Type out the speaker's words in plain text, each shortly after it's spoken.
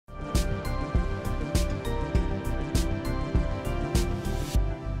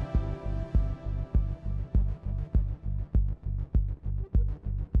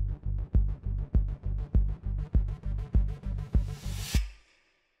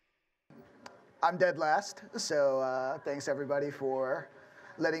I'm dead last, so thanks everybody for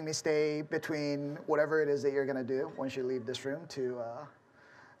letting me stay between whatever it is that you're going to do once you leave this room to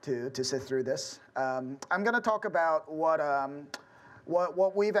sit through this. I'm going to talk about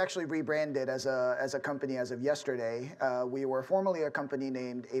what we've actually rebranded as a company as of yesterday. We were formerly a company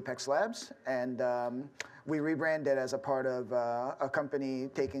named Apex Labs, and we rebranded as a part of a company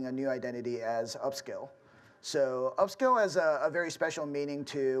taking a new identity as Upskill. So Upskill has a very special meaning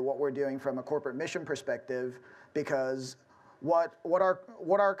to what we're doing from a corporate mission perspective, because what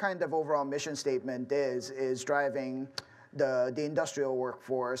our kind of overall mission statement is driving the industrial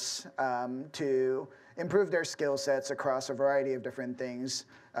workforce to improve their skill sets across a variety of different things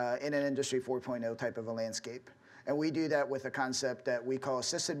in an Industry 4.0 type of a landscape. And we do that with a concept that we call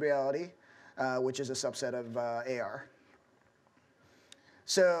assisted reality, which is a subset of AR.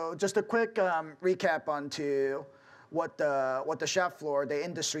 So just a quick recap onto what the shop floor, the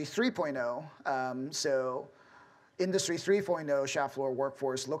Industry 3.0, so Industry 3.0 shop floor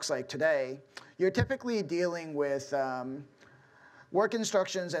workforce looks like today. You're typically dealing with work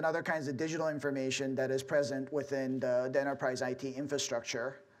instructions and other kinds of digital information that is present within the enterprise IT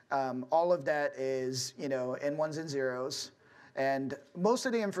infrastructure. All of that is, in ones and zeros. And most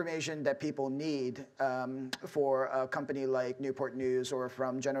of the information that people need for a company like Newport News or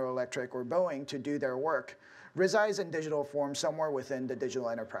from General Electric or Boeing to do their work resides in digital form somewhere within the digital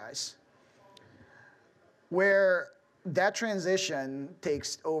enterprise. Where that transition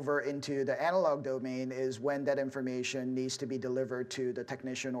takes over into the analog domain is when that information needs to be delivered to the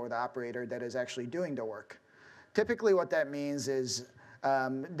technician or the operator that is actually doing the work. Typically what that means is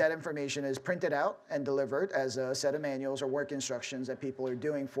that information is printed out and delivered as a set of manuals or work instructions that people are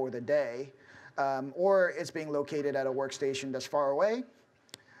doing for the day, or it's being located at a workstation that's far away.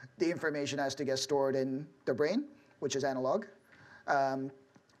 The information has to get stored in the brain, which is analog, and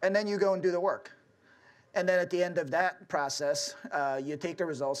then you go and do the work. And then at the end of that process, you take the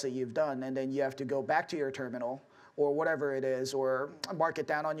results that you've done, and then you have to go back to your terminal or whatever it is, or mark it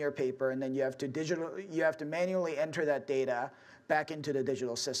down on your paper, and then you have to manually enter that data back into the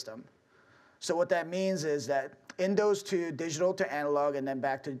digital system. So what that means is that in those two, digital to analog and then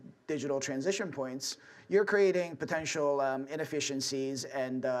back to digital transition points, you're creating potential inefficiencies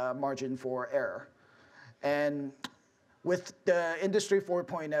and margin for error. And with the Industry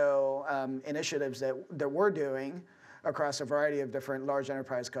 4.0 initiatives that we're doing across a variety of different large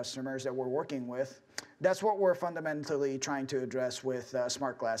enterprise customers that we're working with, that's what we're fundamentally trying to address with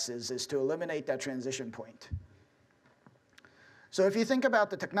smart glasses, is to eliminate that transition point. So if you think about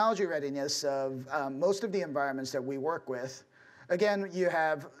the technology readiness of most of the environments that we work with, again, you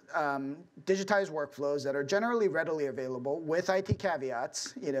have digitized workflows that are generally readily available with IT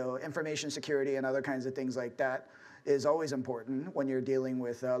caveats. Information security and other kinds of things like that is always important when you're dealing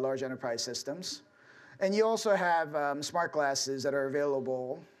with large enterprise systems. And you also have smart glasses that are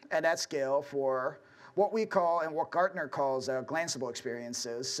available and at scale for what we call and what Gartner calls glanceable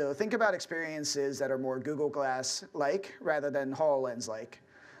experiences. So think about experiences that are more Google Glass-like rather than HoloLens-like.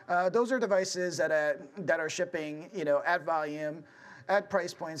 Those are devices that are shipping at volume, at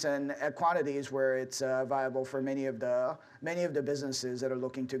price points and at quantities where it's viable for many of the businesses that are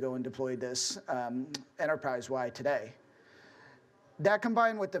looking to go and deploy this enterprise-wide today. That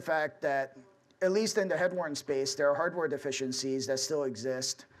combined with the fact that, at least in the head-worn space, there are hardware deficiencies that still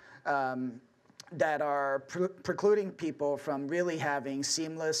exist that are precluding people from really having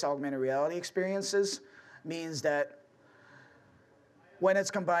seamless augmented reality experiences, means that when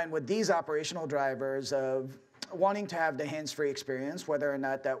it's combined with these operational drivers of wanting to have the hands-free experience, whether or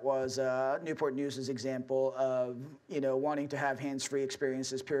not that was Newport News' example of wanting to have hands-free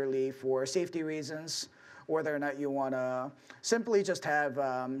experiences purely for safety reasons, whether or not you want to simply just have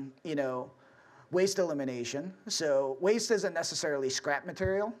waste elimination. So waste isn't necessarily scrap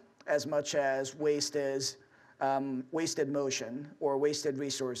material as much as waste is wasted motion or wasted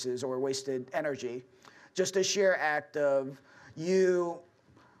resources or wasted energy. Just a sheer act of you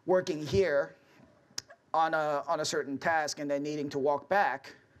working here on a certain task and then needing to walk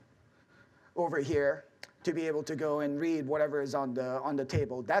back over here to be able to go and read whatever is on the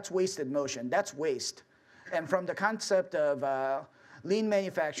table. That's wasted motion. That's waste. And from the concept of lean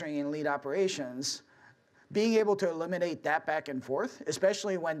manufacturing and lean operations, being able to eliminate that back and forth,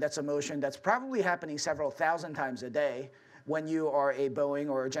 especially when that's a motion that's probably happening several thousand times a day when you are a Boeing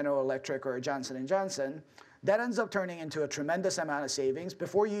or a General Electric or a Johnson & Johnson, that ends up turning into a tremendous amount of savings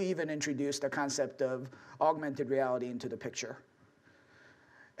before you even introduce the concept of augmented reality into the picture.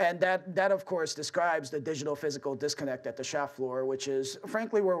 And that of course, describes the digital-physical disconnect at the shop floor, which is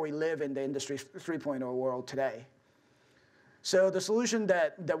frankly where we live in the Industry 3.0 world today. So the solution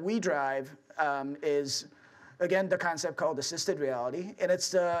that we drive is, again, the concept called assisted reality. And it's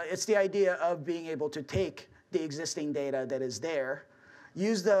the idea of being able to take the existing data that is there,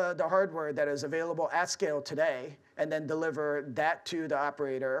 use the hardware that is available at scale today, and then deliver that to the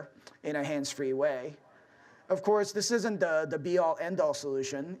operator in a hands-free way. Of course, this isn't the be-all, end-all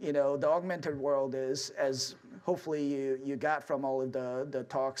solution. You know, the augmented world is, as hopefully you got from all of the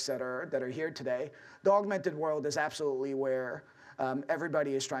talks that are here today, the augmented world is absolutely where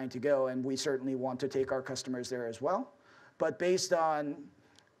everybody is trying to go, and we certainly want to take our customers there as well. But based on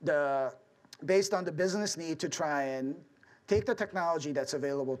the business need to try and take the technology that's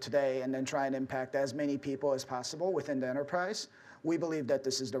available today and then try and impact as many people as possible within the enterprise, we believe that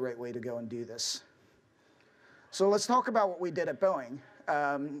this is the right way to go and do this. So let's talk about what we did at Boeing.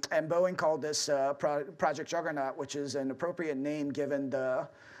 And Boeing called this Project Juggernaut, which is an appropriate name given the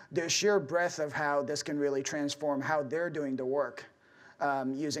sheer breadth of how this can really transform how they're doing the work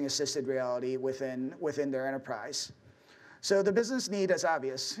using assisted reality within their enterprise. So the business need is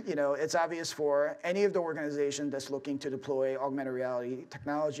obvious. You know, it's obvious for any of the organization that's looking to deploy augmented reality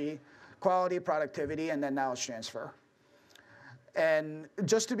technology, quality, productivity, and then knowledge transfer. And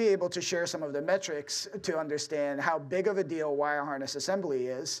just to be able to share some of the metrics to understand how big of a deal wire harness assembly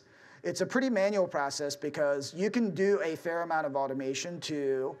is, it's a pretty manual process because you can do a fair amount of automation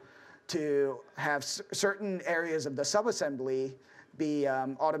to have certain areas of the subassembly be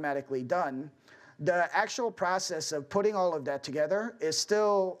automatically done. The actual process of putting all of that together is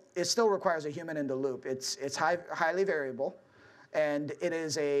still requires a human in the loop. It's highly variable, and it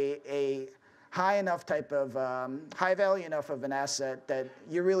is a high enough type of, high value enough of an asset that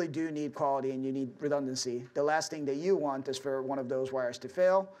you really do need quality and you need redundancy. The last thing that you want is for one of those wires to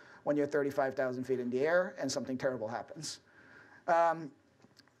fail when you're 35,000 feet in the air and something terrible happens.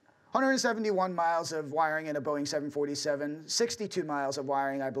 171 miles of wiring in a Boeing 747, 62 miles of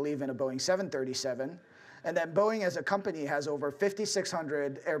wiring, I believe, in a Boeing 737. And then Boeing as a company has over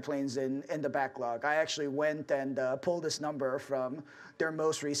 5,600 airplanes in the backlog. I actually went and pulled this number from their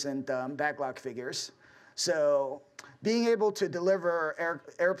most recent backlog figures. So being able to deliver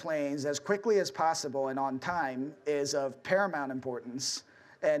airplanes as quickly as possible and on time is of paramount importance.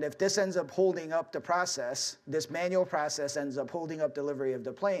 And if this ends up holding up the process, this manual process ends up holding up delivery of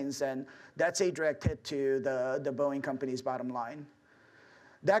the planes, then that's a direct hit to the Boeing company's bottom line.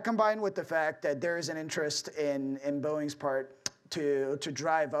 That combined with the fact that there is an interest in Boeing's part to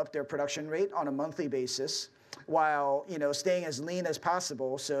drive up their production rate on a monthly basis while staying as lean as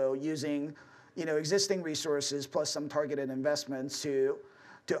possible, so using existing resources plus some targeted investments to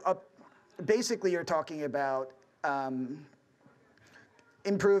up. Basically, you're talking about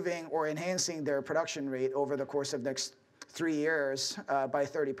improving or enhancing their production rate over the course of the next 3 years by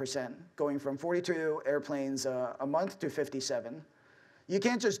 30%, going from 42 airplanes a month to 57. You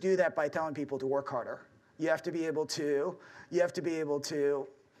can't just do that by telling people to work harder. You have to be able to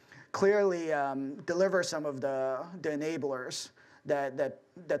clearly deliver some of the enablers that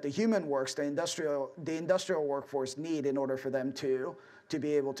the human works, the industrial workforce need in order for them to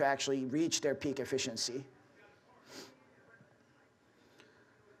be able to actually reach their peak efficiency.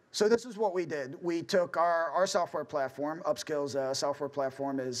 So this is what we did. We took our software platform, Upskill's software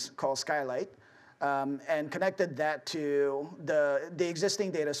platform is called Skylight, and connected that to the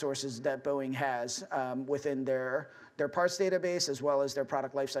existing data sources that Boeing has within their parts database as well as their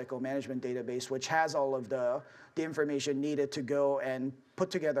product lifecycle management database, which has all of the information needed to go and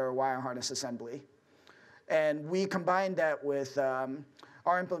put together a wire harness assembly. And we combined that with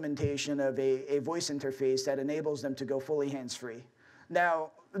our implementation of a voice interface that enables them to go fully hands-free.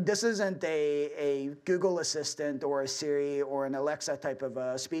 Now, this isn't a Google Assistant or a Siri or an Alexa type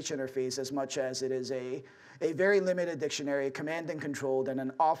of speech interface as much as it is a very limited dictionary, command and controlled, and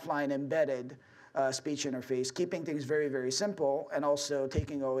an offline embedded speech interface, keeping things very, very simple and also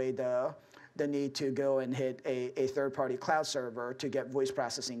taking away the need to go and hit a third-party cloud server to get voice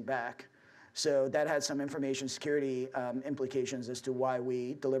processing back. So that had some information security implications as to why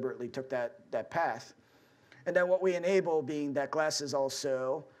we deliberately took that path. And then what we enable, being that Glass is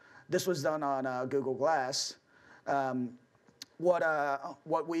also, this was done on Google Glass,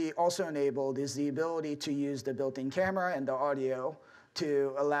 what we also enabled is the ability to use the built-in camera and the audio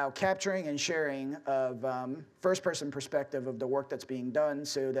to allow capturing and sharing of first-person perspective of the work that's being done,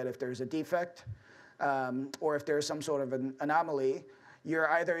 so that if there's a defect or if there's some sort of an anomaly, you're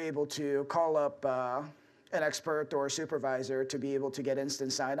either able to call up an expert or a supervisor to be able to get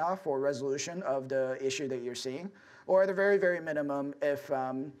instant sign-off or resolution of the issue that you're seeing. Or at the very, very minimum, if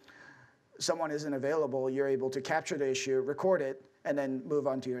someone isn't available, you're able to capture the issue, record it, and then move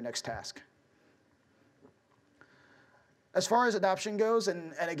on to your next task. As far as adoption goes,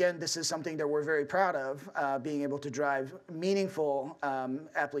 and again, this is something that we're very proud of, being able to drive meaningful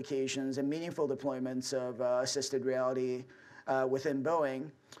applications and meaningful deployments of assisted reality within Boeing.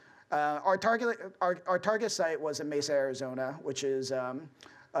 Our target site was in Mesa, Arizona, which is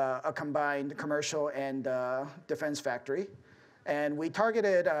a combined commercial and defense factory. And we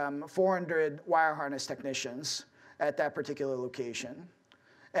targeted 400 wire harness technicians at that particular location.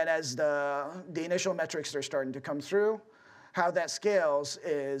 And as the initial metrics are starting to come through, how that scales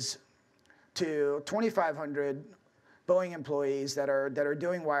is to 2,500 Boeing employees that are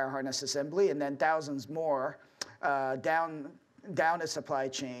doing wire harness assembly, and then thousands more down a supply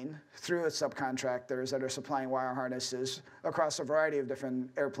chain through its subcontractors that are supplying wire harnesses across a variety of different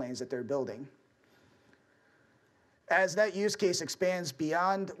airplanes that they're building. As that use case expands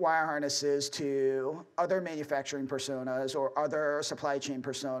beyond wire harnesses to other manufacturing personas or other supply chain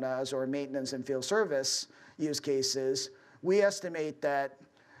personas or maintenance and field service use cases, we estimate that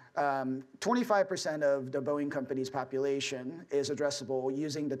 25% of the Boeing company's population is addressable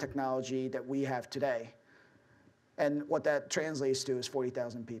using the technology that we have today. And what that translates to is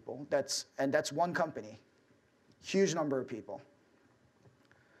 40,000 people. That's one company, huge number of people.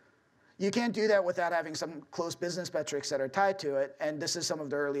 You can't do that without having some close business metrics that are tied to it. And this is some of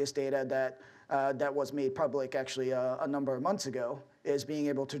the earliest data that was made public actually a number of months ago, is being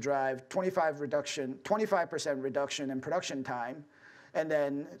able to drive 25% reduction in production time, and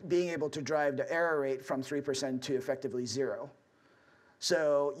then being able to drive the error rate from 3% to effectively 0.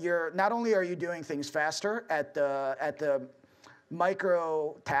 So not only are you doing things faster at the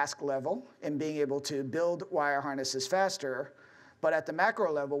micro task level and being able to build wire harnesses faster, but at the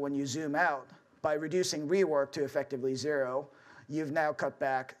macro level, when you zoom out, by reducing rework to effectively 0, you've now cut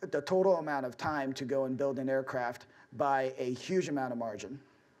back the total amount of time to go and build an aircraft by a huge amount of margin.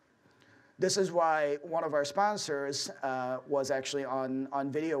 This is why one of our sponsors was actually on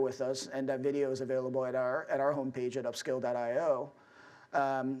video with us, and that video is available at our homepage at upskill.io.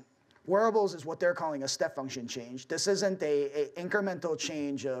 Wearables is what they're calling a step function change. This isn't a incremental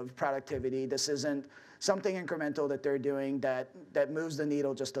change of productivity. This isn't something incremental that they're doing that moves the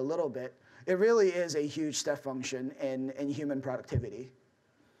needle just a little bit. It really is a huge step function in human productivity.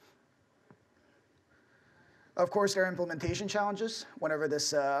 Of course, there are implementation challenges whenever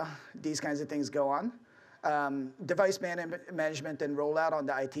these kinds of things go on. Device management and rollout on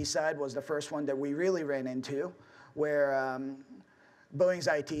the IT side was the first one that we really ran into, where Boeing's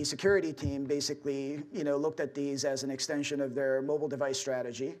IT security team basically looked at these as an extension of their mobile device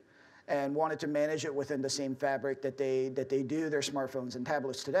strategy and wanted to manage it within the same fabric that they do their smartphones and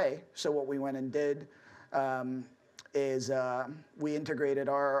tablets today. So what we went and did is we integrated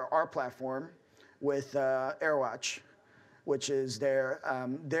our platform with AirWatch, which is their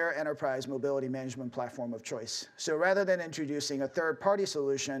enterprise mobility management platform of choice. So rather than introducing a third-party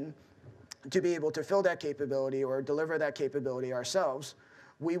solution to be able to fill that capability or deliver that capability ourselves,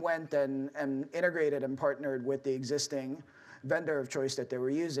 we went and integrated and partnered with the existing vendor of choice that they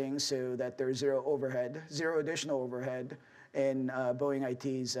were using, so that there's zero additional overhead in Boeing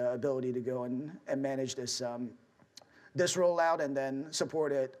IT's ability to go and manage this rollout and then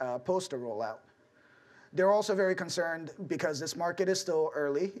support it post a rollout. They're also very concerned because this market is still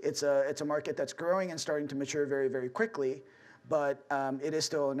early. It's a market that's growing and starting to mature very, very quickly, but it is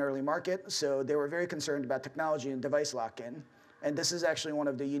still an early market. So they were very concerned about technology and device lock-in. And this is actually one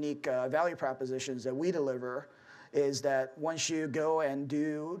of the unique value propositions that we deliver, is that once you go and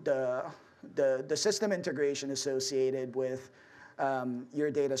do the system integration associated with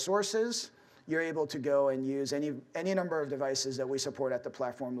your data sources, you're able to go and use any number of devices that we support at the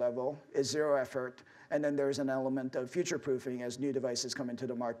platform level. Is zero effort. And then there's an element of future-proofing as new devices come into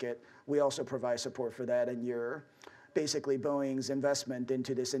the market. We also provide support for that, and basically Boeing's investment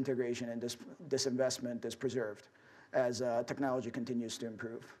into this integration and this investment is preserved as technology continues to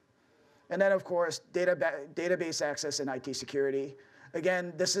improve. And then, of course, database access and IT security.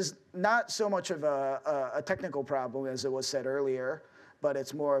 Again, this is not so much of a technical problem as it was said earlier, but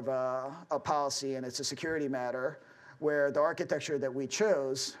it's more of a policy, and it's a security matter, where the architecture that we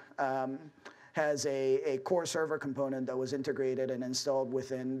chose has a core server component that was integrated and installed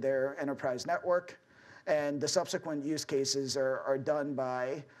within their enterprise network. And the subsequent use cases are done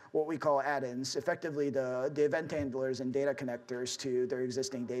by what we call add-ins, effectively the event handlers and data connectors to their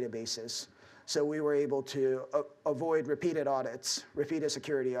existing databases. So we were able to avoid repeated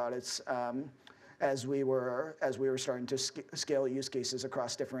security audits as we were starting to scale use cases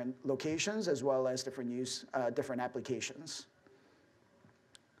across different locations as well as different applications.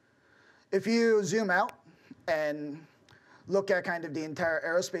 If you zoom out and look at kind of the entire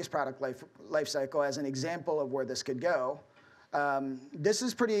aerospace product life cycle as an example of where this could go, this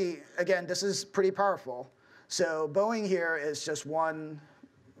is pretty powerful. So Boeing here is just one,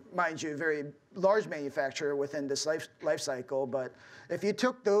 mind you, very large manufacturer within this life cycle. But if you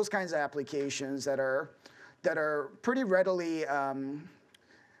took those kinds of applications that are pretty readily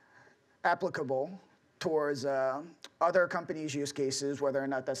applicable towards other companies' use cases, whether or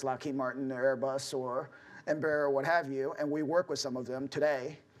not that's Lockheed Martin or Airbus or Embraer or what have you, and we work with some of them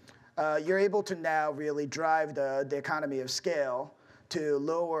today, you're able to now really drive the economy of scale to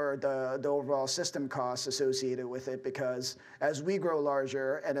lower the overall system costs associated with it, because as we grow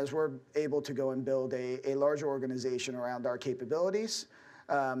larger and as we're able to go and build a larger organization around our capabilities,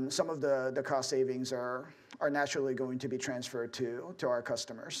 some of the cost savings are naturally going to be transferred to our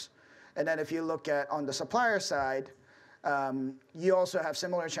customers. And then if you look at on the supplier side, you also have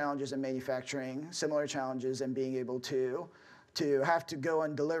similar challenges in manufacturing, similar challenges in being able to have to go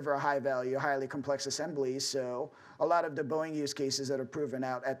and deliver high value, highly complex assemblies. So a lot of the Boeing use cases that are proven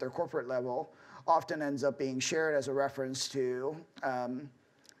out at their corporate level often ends up being shared as a reference to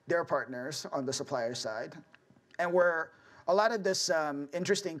their partners on the supplier side. And where a lot of this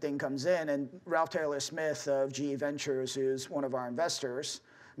interesting thing comes in, and Ralph Taylor Smith of GE Ventures, who's one of our investors,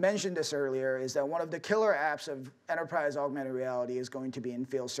 mentioned this earlier, is that one of the killer apps of enterprise augmented reality is going to be in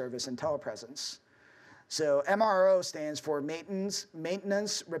field service and telepresence. So MRO stands for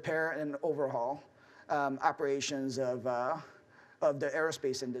maintenance, repair, and overhaul operations of the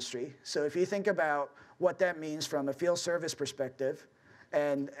aerospace industry. So if you think about what that means from a field service perspective,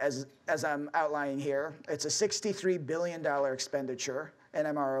 and as I'm outlining here, it's a $63 billion expenditure in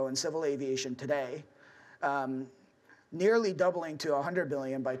MRO and civil aviation today, nearly doubling to $100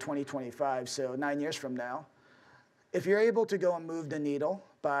 billion by 2025, so 9 years from now. If you're able to go and move the needle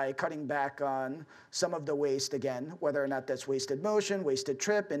by cutting back on some of the waste, again, whether or not that's wasted motion, wasted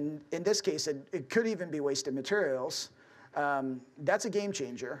trip, and in this case, it could even be wasted materials, that's a game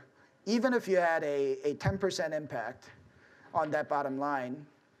changer. Even if you had a 10% impact on that bottom line,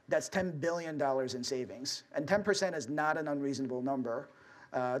 that's $10 billion in savings. And 10% is not an unreasonable number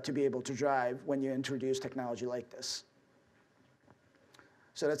to be able to drive when you introduce technology like this.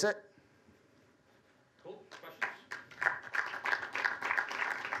 So that's it.